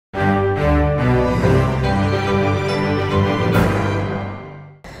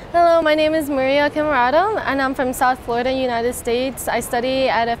My name is Maria Cammarato, and I'm from South Florida, United States. I study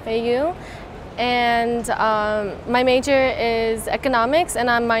at FAU, and my major is economics, and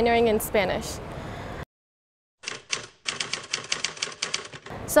I'm minoring in Spanish.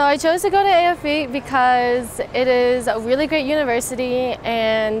 So I chose to go to EAFIT because it is a really great university,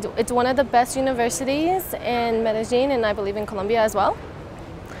 and it's one of the best universities in Medellín, and I believe in Colombia as well.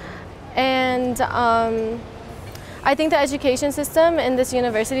 And I think the education system in this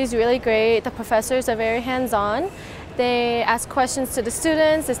university is really great. The professors are very hands-on. They ask questions to the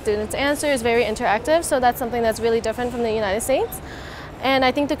students answer. It's very interactive, so that's something that's really different from the United States. And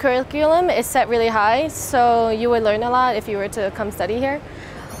I think the curriculum is set really high, so you would learn a lot if you were to come study here.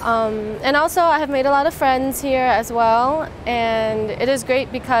 And also I have made a lot of friends here as well, and it is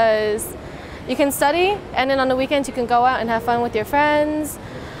great because you can study and then on the weekends you can go out and have fun with your friends.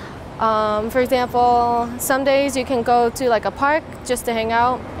 For example, some days you can go to like a park just to hang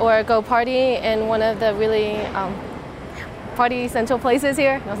out or go party in one of the really party central places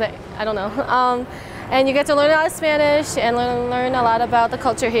here. I don't know. And you get to learn a lot of Spanish and learn a lot about the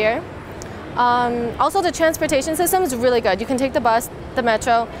culture here. Also, the transportation system is really good. You can take the bus, the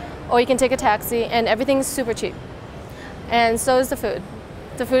metro, or you can take a taxi, and everything's super cheap. And so is the food.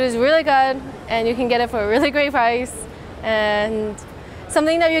 The food is really good, and you can get it for a really great price. And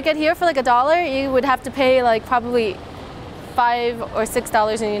something that you get here for like $1, you would have to pay like probably $5 or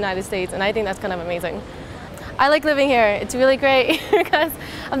 $6 in the United States, and I think that's kind of amazing. I like living here. It's really great because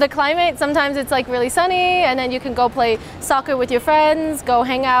of the climate. Sometimes it's like really sunny, and then you can go play soccer with your friends, go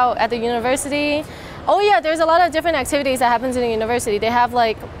hang out at the university. Oh yeah, there's a lot of different activities that happens in the university. They have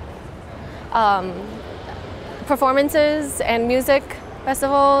like performances and music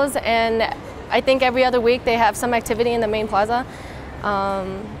festivals, and I think every other week they have some activity in the main plaza.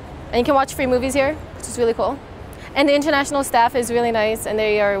 And you can watch free movies here, which is really cool. And the international staff is really nice, and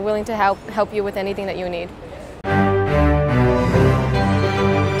they are willing to help you with anything that you need.